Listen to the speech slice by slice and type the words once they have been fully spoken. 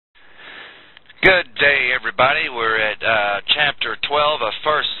day, everybody. We're at chapter 12 of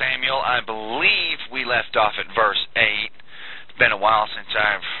 1 Samuel. I believe we left off at verse 8. It's been a while since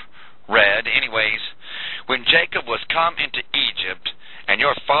I've read. Anyways, when Jacob was come into Egypt, and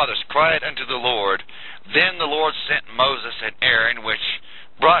your fathers cried unto the Lord, then the Lord sent Moses and Aaron, which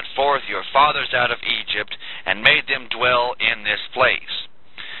brought forth your fathers out of Egypt, and made them dwell in this place.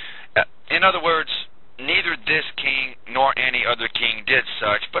 In other words, neither this king nor any other king did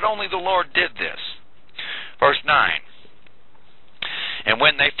such, but only the Lord did this. Verse 9. And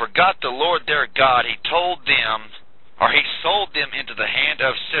when they forgot the Lord their God, he sold them into the hand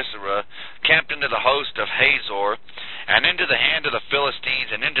of Sisera, captain of the host of Hazor, and into the hand of the Philistines,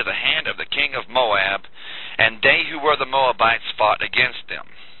 and into the hand of the king of Moab, and they who were the Moabites fought against them.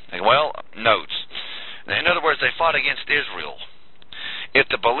 Well, notes. In other words, they fought against Israel. If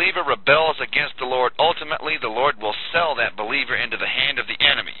the believer rebels against the Lord, ultimately the Lord will sell that believer into the hand of the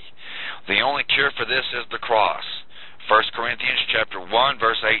enemy. The only cure for this is the cross. 1 Corinthians chapter 1,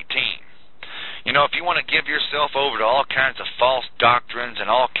 verse 18. You know, if you want to give yourself over to all kinds of false doctrines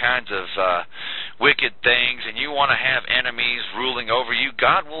and all kinds of wicked things, and you want to have enemies ruling over you,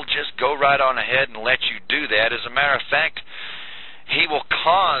 God will just go right on ahead and let you do that. As a matter of fact, He will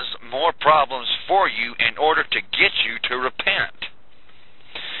cause more problems for you in order to get you to repent.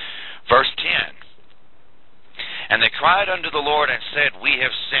 Verse 10, and they cried unto the Lord and said, We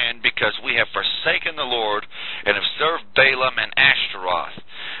have sinned, because we have forsaken the Lord, and have served Balaam and Ashtaroth.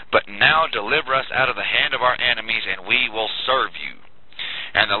 But now deliver us out of the hand of our enemies, and we will serve you.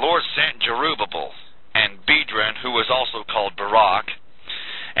 And the Lord sent Jerubbaal, and Bedron, who was also called Barak,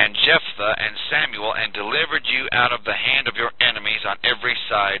 and Jephthah, and Samuel, and delivered you out of the hand of your enemies on every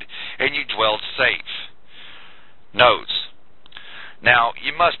side, and you dwelled safe. Notes. Now, you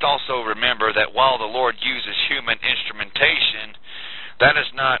must also remember that while the Lord uses human instrumentation, that is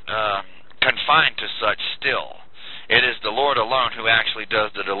not confined to such still. It is the Lord alone who actually does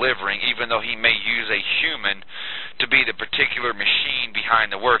the delivering, even though He may use a human to be the particular machine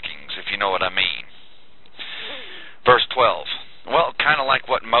behind the workings, if you know what I mean. Verse 12. Well, kind of like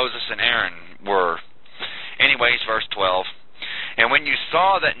what Moses and Aaron were. Anyways, verse 12. And when you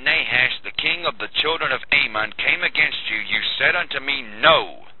saw that Nahash, the king of the children of Ammon, came against you, you said unto me,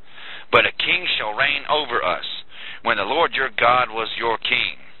 No, but a king shall reign over us, when the Lord your God was your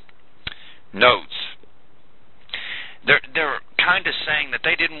king. Notes. They're kind of saying that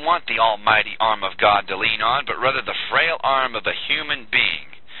they didn't want the almighty arm of God to lean on, but rather the frail arm of a human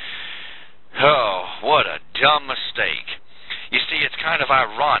being. Oh, what a dumb mistake. You see, it's kind of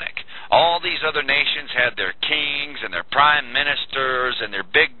ironic. All these other nations had their kings and their prime ministers and their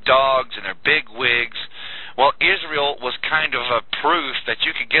big dogs and their big wigs. Well, Israel was kind of a proof that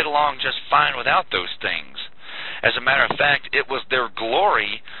you could get along just fine without those things. As a matter of fact, it was their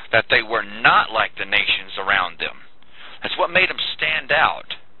glory that they were not like the nations around them. That's what made them stand out.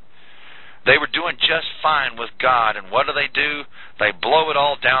 They were doing just fine with God, and what do? They blow it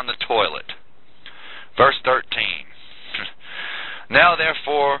all down the toilet. Verse 13. Now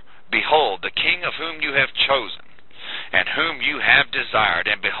therefore, behold, the king of whom you have chosen, and whom you have desired,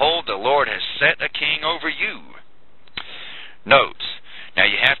 and behold, the Lord has set a king over you. Notes. Now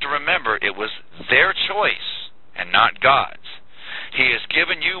you have to remember, it was their choice, and not God's. He has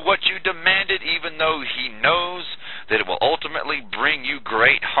given you what you demanded, even though He knows that it will ultimately bring you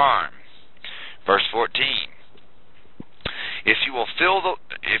great harm. Verse 14. If you will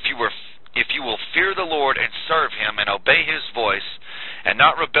fear the Lord and serve Him and obey His voice, and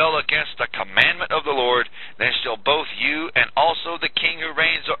not rebel against the commandment of the Lord, then shall both you and also the king who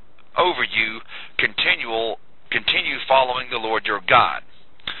reigns over you continue following the Lord your God.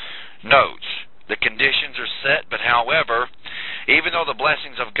 Note, the conditions are set, but however, even though the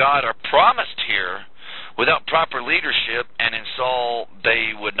blessings of God are promised here, without proper leadership, and in Saul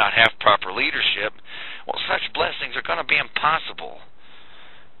they would not have proper leadership, well, such blessings are going to be impossible.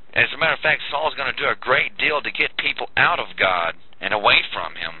 As a matter of fact, Saul's going to do a great deal to get people out of God and away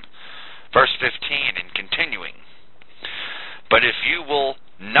from Him. Verse 15, and continuing. But if you will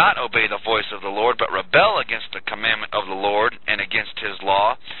not obey the voice of the Lord, but rebel against the commandment of the Lord and against His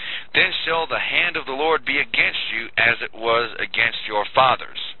law, then shall the hand of the Lord be against you as it was against your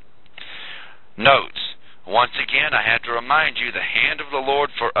fathers. Notes. Once again, I have to remind you, the hand of the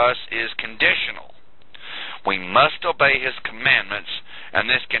Lord for us is conditional. We must obey His commandments, and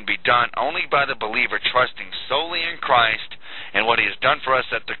this can be done only by the believer trusting solely in Christ and what He has done for us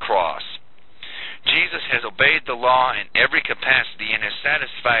at the cross. Jesus has obeyed the law in every capacity and has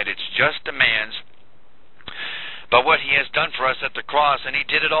satisfied its just demands by what He has done for us at the cross, and He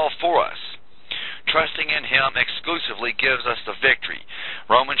did it all for us. Trusting in Him exclusively gives us the victory.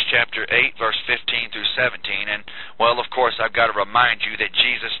 Romans chapter 8, verse 15 through 17. And, well, of course, I've got to remind you that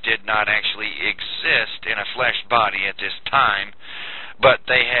Jesus did not actually exist in a flesh body at this time, but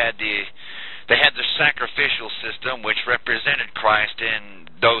they had the sacrificial system which represented Christ in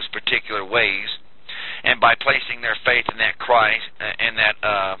those particular ways. And by placing their faith in that Christ, in that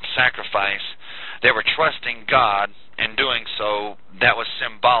sacrifice, they were trusting God. In doing so, that was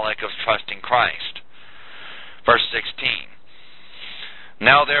symbolic of trusting Christ. Verse 16.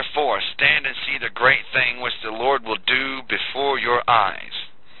 Now therefore, stand and see the great thing which the Lord will do before your eyes.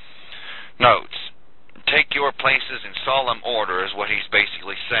 Notes. Take your places in solemn order is what he's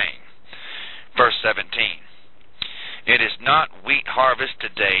basically saying. Verse 17. It is not wheat harvest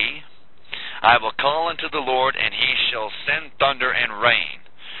today. I will call unto the Lord, and He shall send thunder and rain,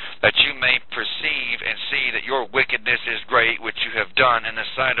 that you may perceive and see that your wickedness is great, which you have done in the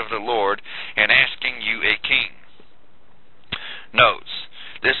sight of the Lord, in asking you a king. Notes,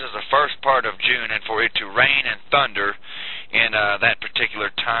 this is the first part of June, and for it to rain and thunder in that particular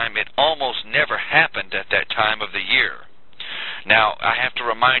time, it almost never happened at that time of the year. Now, I have to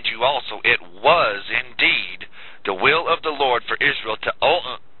remind you also, it was indeed the will of the Lord for Israel to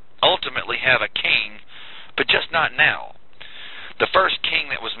ultimately have a king, but just not now. The first king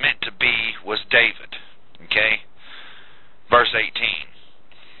that was meant to be was David. Okay? Verse 18.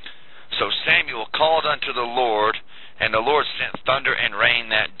 So Samuel called unto the Lord, and the Lord sent thunder and rain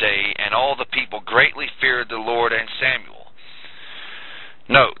that day, and all the people greatly feared the Lord and Samuel.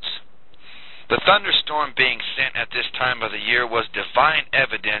 Notes. The thunderstorm being sent at this time of the year was divine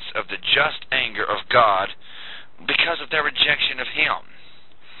evidence of the just anger of God because of their rejection of Him.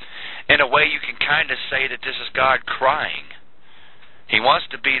 In a way, you can kind of say that this is God crying. He wants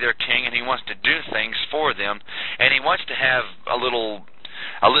to be their king, and He wants to do things for them, and He wants to have a little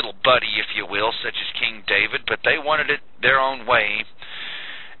buddy, if you will, such as King David, but they wanted it their own way,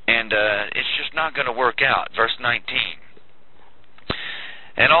 and it's just not going to work out. Verse 19.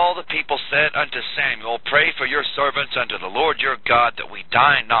 And all the people said unto Samuel, Pray for your servants unto the Lord your God, that we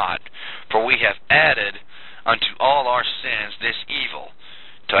die not, for we have added unto all our sins this evil,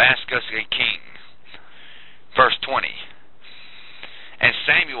 to ask us a king. Verse 20. And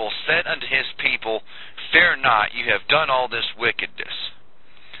Samuel said unto his people, Fear not, you have done all this wickedness.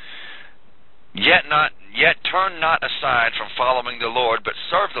 Yet turn not aside from following the Lord, but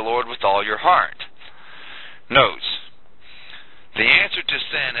serve the Lord with all your heart. Notes. The answer to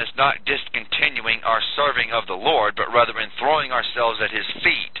sin is not discontinuing our serving of the Lord, but rather in throwing ourselves at His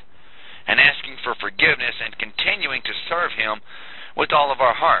feet and asking for forgiveness and continuing to serve Him with all of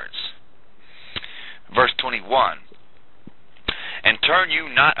our hearts. Verse 21. And turn you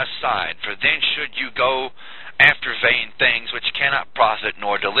not aside, for then should you go after vain things which cannot profit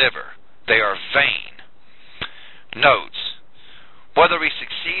nor deliver. They are vain. Notes. Whether we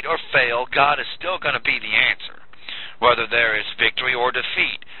succeed or fail, God is still going to be the answer. Whether there is victory or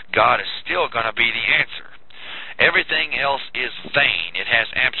defeat, God is still going to be the answer. Everything else is vain. It has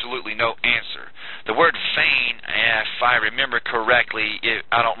absolutely no answer. The word vain, if I remember correctly,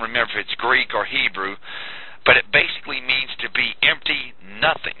 I don't remember if it's Greek or Hebrew, but it basically means to be empty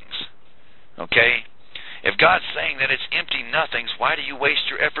nothings. Okay? If God's saying that it's empty nothings, why do you waste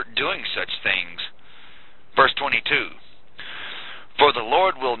your effort doing such things? Verse 22. For the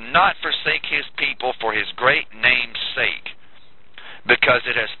Lord will not forsake His people for His great name's sake, because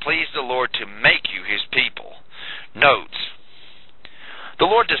it has pleased the Lord to make you His people. Notes. The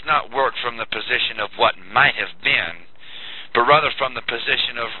Lord does not work from the position of what might have been, but rather from the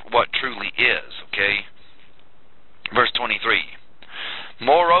position of what truly is. Okay? Verse 23.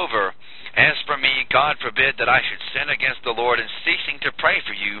 Moreover, as for me, God forbid that I should sin against the Lord in ceasing to pray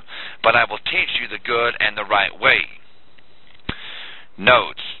for you, but I will teach you the good and the right way.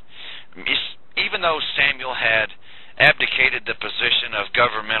 Notes. Even though Samuel had abdicated the position of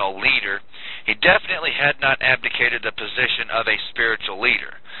governmental leader, he definitely had not abdicated the position of a spiritual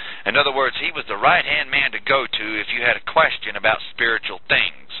leader. In other words, he was the right-hand man to go to if you had a question about spiritual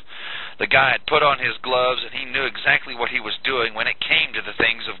things. The guy had put on his gloves, and he knew exactly what he was doing when it came to the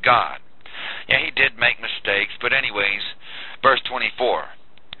things of God. Yeah, he did make mistakes, but anyways, verse 24.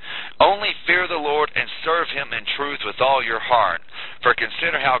 Only fear the Lord and serve Him in truth with all your heart, for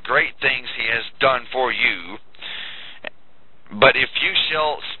consider how great things He has done for you. But if you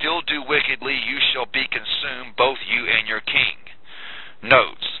shall still do wickedly, you shall be consumed, both you and your king.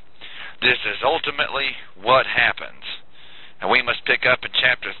 Notes. This is ultimately what happens. And we must pick up in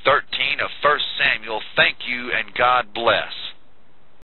chapter 13 of 1 Samuel. Thank you, and God bless.